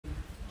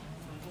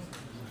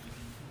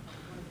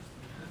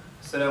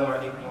السلام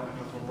عليكم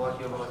ورحمة الله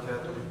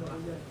وبركاته.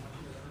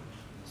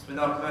 بسم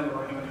الله الرحمن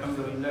الرحيم. الحمد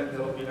لله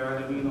رب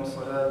العالمين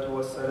والصلاة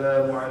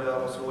والسلام على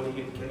رسوله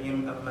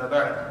الكريم. أما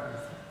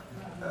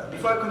بعد.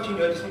 Before I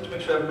continue, I just need to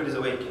make sure everybody's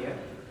awake here.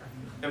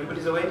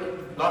 Everybody's awake?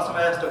 Last time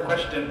I asked a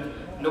question,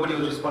 nobody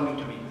was responding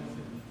to me.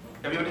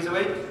 Everybody's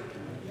awake?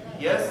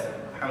 Yes?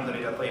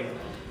 Alhamdulillah.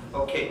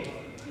 Okay.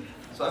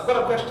 So I've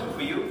got a question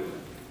for you.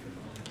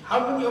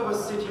 How many of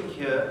us sitting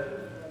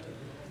here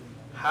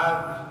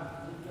have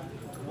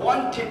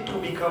wanted to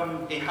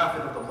become a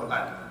Hafiz of the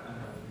Quran?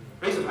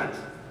 Raise your hands.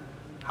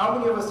 How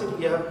many of us sitting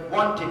here have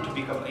wanted to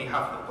become a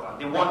Hafiz of the Quran?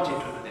 They wanted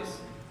to do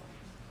this.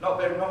 Not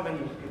many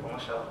people,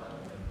 mashallah.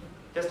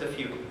 Just a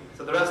few.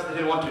 So the rest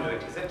didn't want to do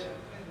it, is it?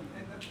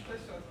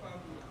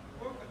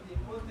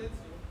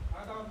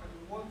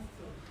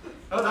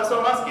 No, that's what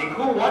I'm asking.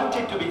 Who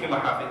wanted to become a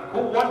Hafiz? Who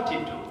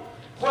wanted to?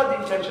 Who had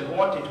the intention? Who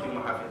wanted to become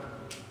a Hafiz?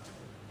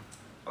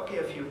 Okay,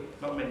 a few.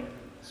 Not many.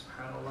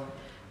 Subhanallah.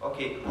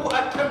 Okay, who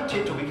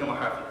attempted to become a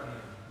Hafiz?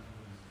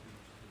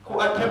 Who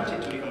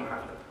attempted to become a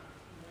Hafiz?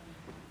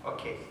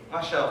 Okay,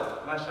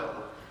 mashallah,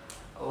 mashallah.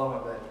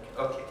 Allahumma barik.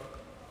 Okay.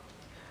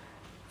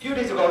 A few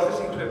days ago I was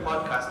listening to a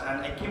podcast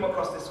and I came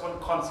across this one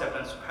concept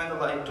and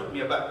subhanallah it took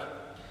me aback.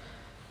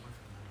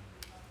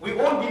 We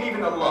all believe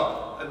in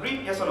Allah.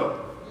 Agree? Yes or no?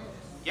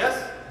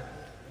 Yes?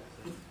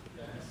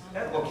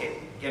 Yeah? Okay,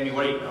 get me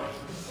worried now.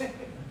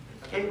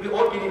 Okay, we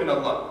all believe in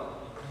Allah.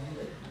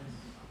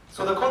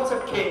 So the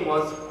concept came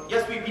was,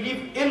 yes, we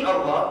believe in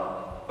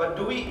Allah, but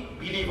do we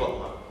believe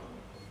Allah?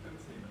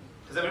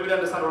 Does everybody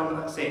understand what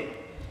I'm saying?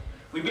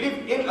 We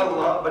believe in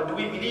Allah, but do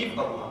we believe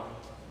Allah?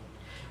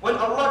 When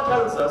Allah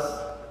tells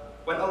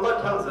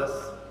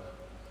us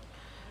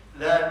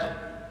that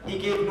He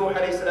gave Nuh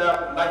alayhi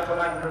salam life for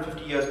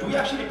 950 years, do we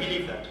actually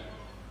believe that?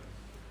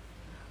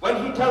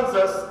 When He tells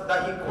us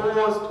that He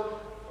caused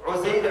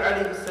Uzair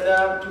alayhi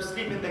salam to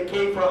sleep in the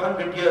cave for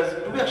 100 years,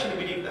 do we actually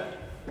believe that?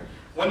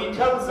 When He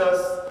tells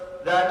us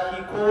that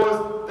He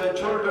caused the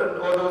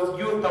children or those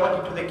youth that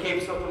went into the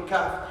cave, Surah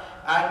Al-Kahf,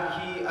 and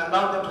He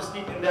allowed them to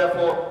sleep in there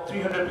for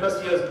 300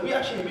 plus years, do we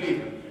actually believe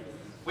Him?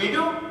 We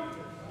do?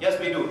 Yes,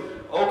 we do.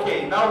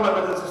 Okay, now my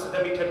brothers and sisters,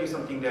 let me tell you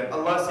something then.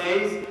 Allah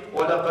says,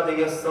 وَلَقَدْ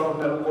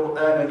يَسَّرْنَا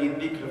الْقُرْآنَ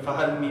لِلذِّكْرِ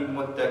فَهَلْ مِن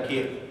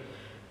مُدَّكِرٍ.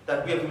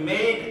 That we have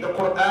made the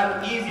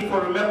Quran easy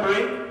for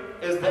remembering.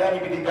 Is there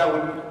anybody that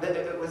will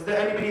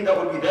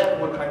be there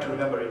who will try to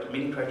remember it,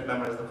 meaning try to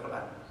memorize the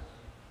Quran?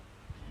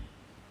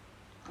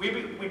 We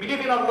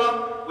believe in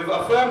Allah, we've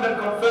affirmed and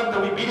confirmed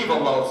that we believe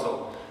Allah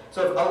also.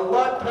 So if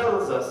Allah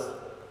tells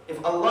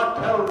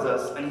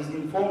us and He's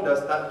informed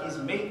us that He's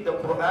made the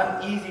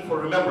Quran easy for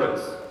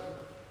remembrance,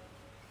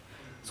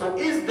 so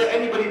is there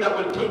anybody that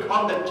will take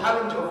on the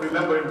challenge of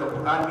remembering the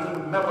Quran,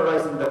 meaning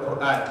memorizing the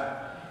Quran?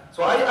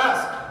 So I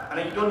ask,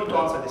 and you don't need to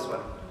answer this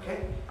one,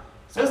 okay?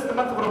 Since the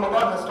month of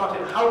Ramadan has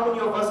started, how many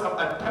of us have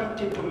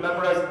attempted to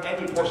memorize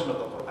any portion of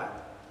the Quran?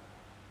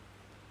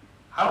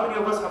 How many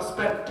of us have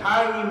spent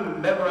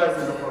time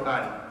memorizing the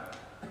Quran?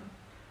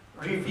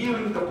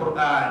 Reviewing the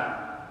Quran?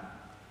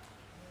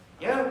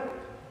 Yeah?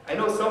 I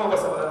know some of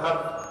us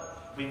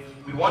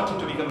we wanted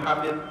to become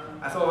Hafiz,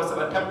 and some of us have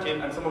attempted,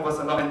 and some of us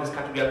are not in this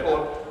category at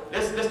all.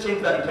 Let's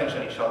change that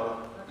intention, inshallah.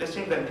 Let's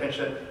change that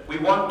intention. We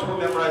want to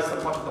memorize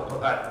some part of the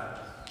Quran.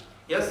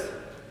 Yes?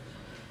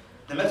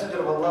 The Messenger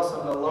of Allah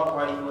sallallahu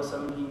alayhi wa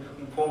sallam,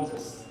 he informs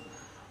us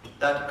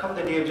that come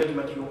the day of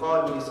judgment,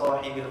 يُقَالُ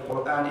لِصَاحِبِ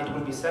الْقُرْآنِ, it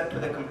will be said to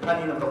the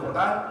companion of the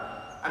Quran.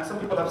 And some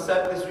people have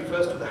said this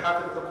refers to the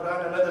Hafiz of the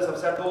Quran, and others have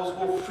said those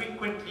who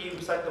frequently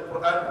recite the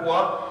Quran, who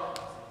are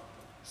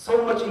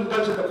so much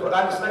indulged in the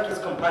Quran, it's like his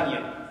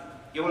companion.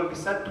 It will be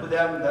said to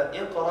them that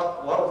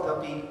اقرأ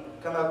وارتقي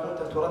كما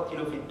كنت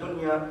ترتل في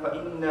الدنيا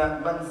فإن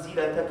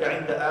منزلتك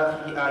عند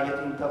آخر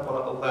آية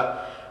تقرأها.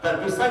 That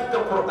recite the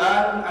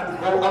Quran and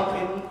go up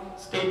in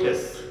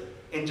status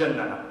in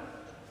Jannah.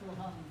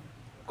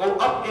 Go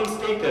up in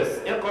status.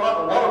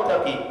 اقرأ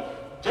وارتقي,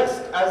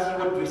 just as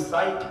you would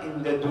recite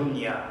in the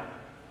dunya.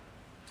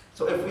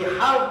 So if we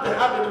have the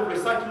habit of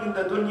reciting in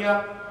the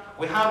dunya,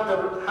 we have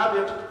the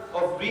habit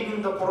of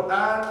reading the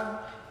Quran,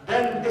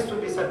 then this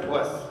will be said to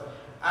us.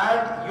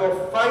 And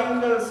your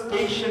final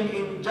station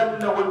in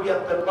Jannah will be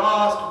at the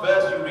last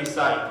verse you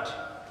recite.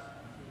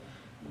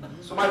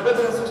 So my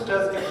brothers and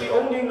sisters, if we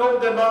only know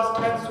the last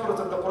 10 surahs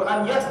of the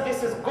Quran, yes,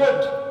 this is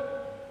good.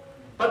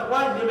 But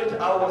why limit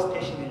our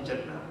station in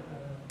Jannah?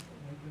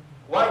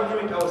 Why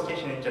limit our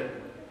station in Jannah?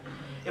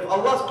 If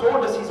Allah's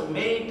told us He's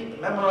made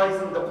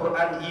memorizing the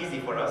Quran easy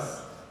for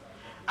us,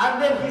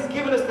 and then He's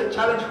given us the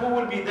challenge, who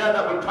will be there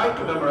that will try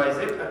to memorize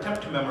it,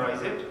 attempt to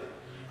memorize it,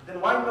 then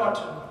why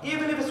not,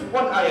 even if it's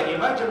one ayah,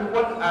 imagine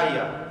one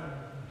ayah,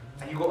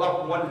 and you go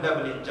up one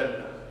level in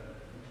Jannah.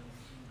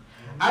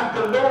 And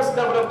the lowest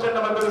level of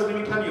Jannah, my brothers, let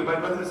me tell you, my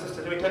brothers and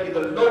sisters, let me tell you,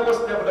 the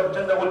lowest level of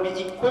Jannah will be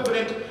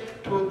equivalent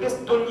to this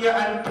dunya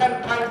and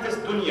 10 times this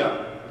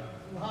dunya.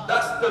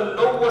 That's the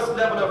lowest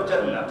level of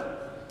Jannah.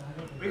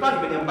 We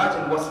can't even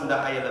imagine what's in the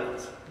higher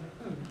levels.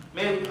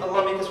 May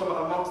Allah make us from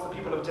amongst the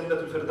people of Jannah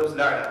to Firdaus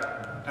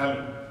La'ala.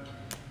 Ameen.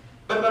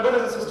 But my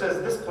brothers and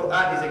sisters, this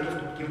Quran is a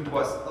gift given to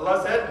us.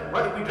 Allah said,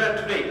 right, we read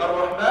today,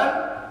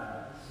 Ar-Rahman,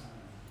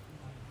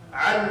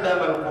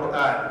 Allama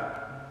al-Quran.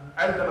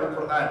 Allama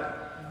al-Quran.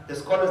 The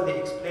scholars, they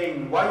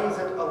explain, why is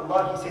it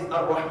Allah, He says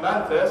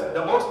Ar-Rahman first,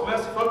 the most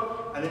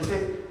merciful, and then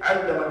says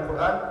Allama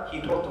al-Quran,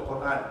 He taught the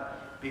Quran.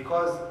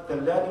 Because the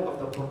learning of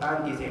the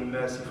Quran is a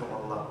mercy from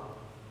Allah.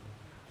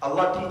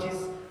 Allah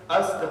teaches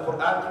us the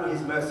Quran through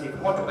His mercy. If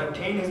we want to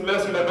attain His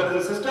mercy, my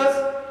brothers and sisters,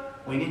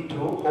 we need to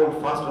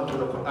hold fast onto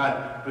the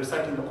Quran,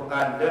 reciting the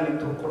Quran, learning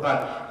the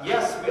Quran.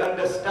 Yes, we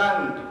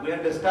understand.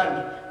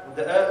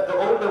 The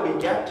older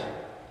we get,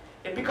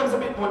 it becomes a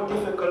bit more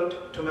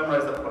difficult to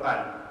memorize the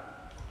Quran.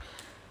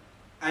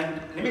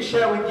 And let me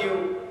share with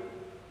you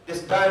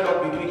this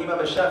dialogue between Imam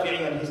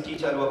al-Shafi'i and his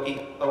teacher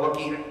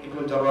Al-Waqi' ibn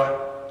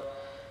al-Jarrah.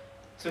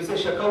 So he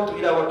says, شَكَوْتُ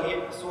إِلَى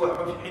وَقِيعٍ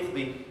سُوءَ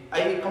حِفْظِي.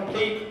 I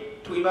complained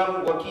to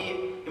Imam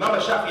Waqi'. Imam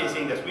al-Shafi'i is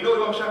saying this. We know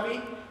Imam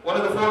Shafi'i, one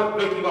of the 4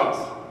 great Imams.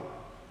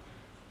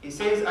 He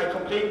says, I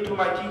complained to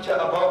my teacher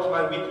about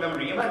my weak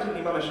memory. Imagine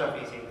Imam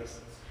al-Shafi'i saying this.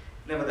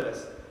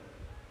 Nevertheless.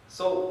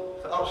 So,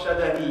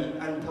 فَأَرْشَدَنِي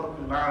أَنْ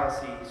تَرْكُ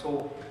الْمَعَاصِي.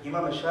 So,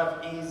 Imam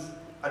al-Shafi'i's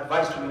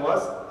advice to me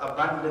was,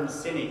 abandon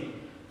sinning.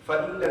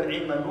 فَإِنَّ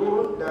الْعِلْمَ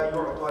نُورٌ لَا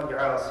يُعْطَى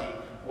بِعَاصِي.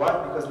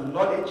 Why? Because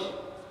knowledge,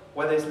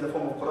 whether it's in the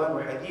form of Quran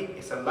or Hadith,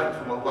 it's a light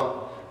from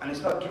Allah. And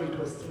it's not given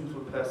to a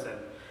sinful person.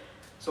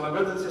 So my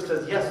brothers and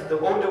sisters, yes, the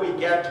older we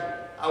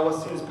get, our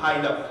sins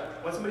pile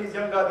up. When somebody is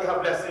younger, they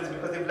have less sins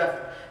because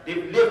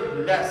they've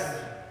lived less.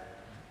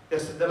 The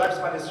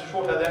lifespan is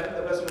shorter than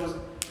the person who's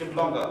lived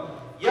longer.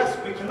 Yes,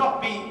 we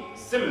cannot be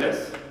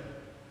sinless,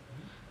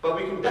 but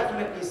we can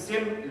definitely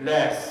sin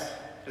less.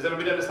 Does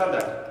everybody understand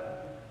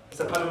that? It's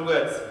a pun of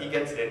words, he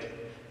gets it.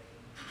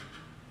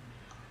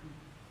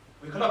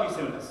 We cannot be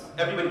sinless.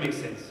 Everybody makes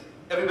sins.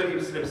 Everybody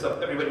slips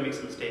up. Everybody makes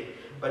a mistake.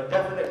 But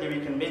definitely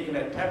we can make an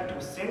attempt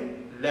to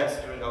sin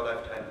less during our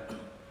lifetime.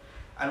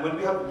 And when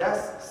we have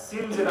less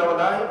sins in our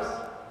lives,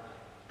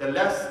 the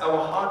less our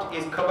heart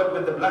is covered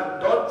with the black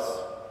dots,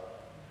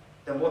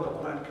 the more the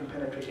Quran can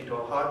penetrate into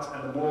our hearts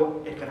and the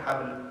more it can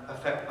have an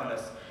effect on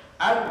us.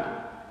 And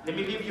let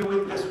me leave you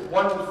with this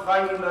one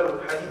final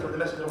hadith of the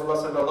Messenger of Allah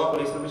sallallahu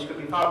alayhi wa sallam, which can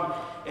be found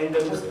in the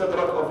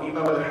Mustadrak of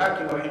Imam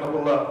al-Hakim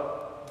rahimahullah.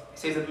 He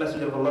says that the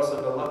Messenger of Allah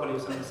sallallahu alayhi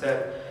wa sallam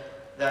said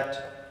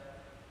that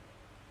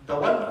the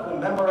one who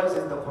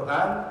memorizes the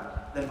Quran,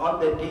 then on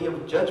the day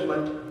of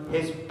judgment,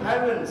 his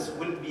parents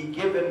will be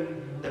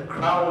given the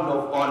crown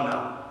of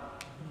honor.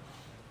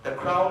 The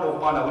crown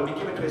of honor will be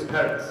given to his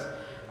parents.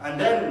 And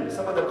then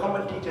some of the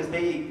commentators,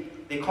 they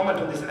comment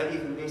on this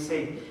hadith and they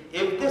say,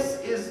 if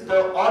this is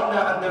the honor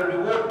and the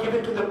reward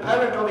given to the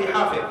parent of the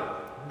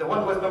Hafid, the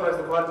one who has memorized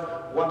the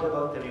Quran, what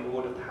about the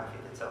reward of the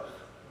Hafid itself?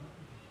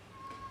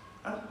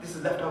 This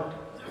is left out.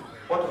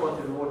 What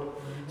about the reward?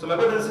 So my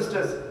brothers and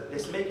sisters,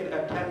 let's make an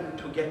attempt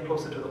to get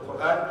closer to the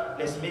Quran.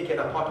 Let's make it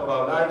a part of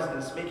our lives.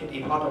 Let's make it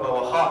a part of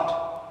our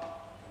heart.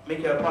 Make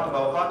it a part of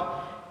our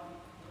heart.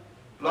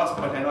 Last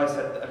point, I know I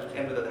said at the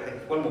end of the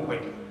hadith. One more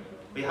point.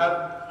 We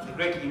have the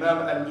great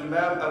Imam,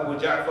 Al-Imam Abu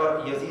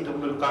Ja'far Yazid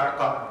ibn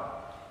al-Qa'qa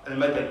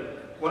al-Madani.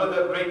 One of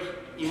the great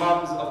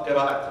Imams of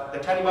Qira'at. The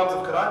 10 Imams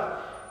of Qira'at,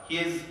 he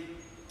is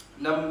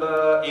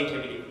number 8, I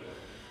believe.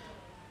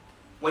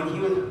 When he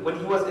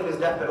was in his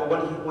deathbed, or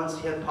once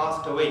he had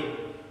passed away,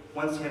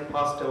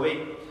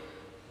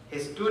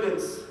 his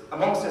students,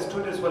 amongst his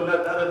students were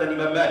none other than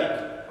Imam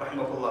Malik,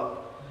 rahimahullah,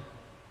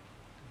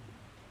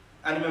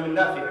 and Imam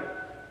al-Nafi'.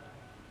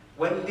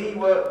 When they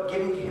were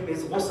giving him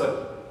his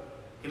ghusl,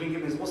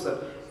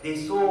 they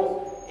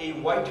saw a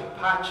white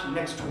patch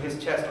next to his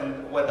chest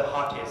on where the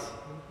heart is.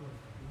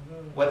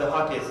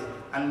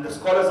 And the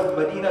scholars of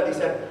Medina, they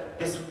said,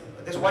 this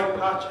white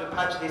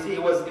patch, they say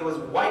it was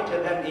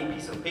whiter than a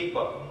piece of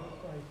paper.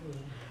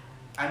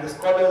 And the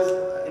scholars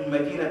in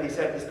Medina, they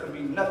said this could be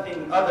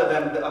nothing other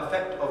than the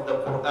effect of the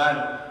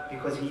Quran,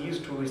 because he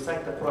used to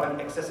recite the Quran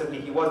excessively.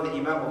 He was the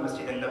Imam of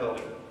Masjid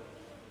al-Nabawi.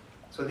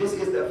 So this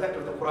is the effect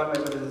of the Quran, my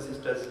brothers and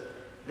sisters.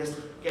 Let's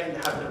get in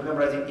the habit of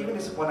memorizing even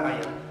this one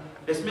ayah.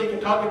 Let's make a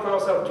target for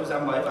ourselves, Juz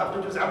Amma. If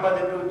after Juz Amma,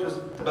 then do Juz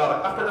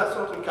Tabarak. After that,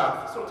 Surah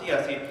Al-Kahf, Surah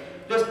Yasin.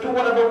 Just do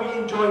whatever we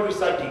enjoy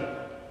reciting.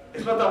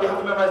 It's not that we have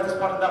to memorize this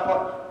part and that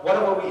part.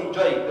 Whatever we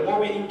enjoy. The more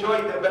we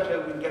enjoy, the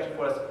better we'll get it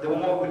for us. The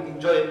more we'll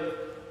enjoy it.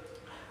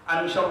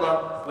 And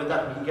inshallah, with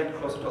that we can get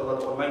closer to Allah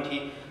the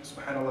Almighty.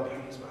 Subhanallah,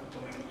 bihamdihi, subhanallah,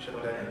 bihamdihi, ashhadu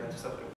an la ilaha illa anta, astaghfiruka.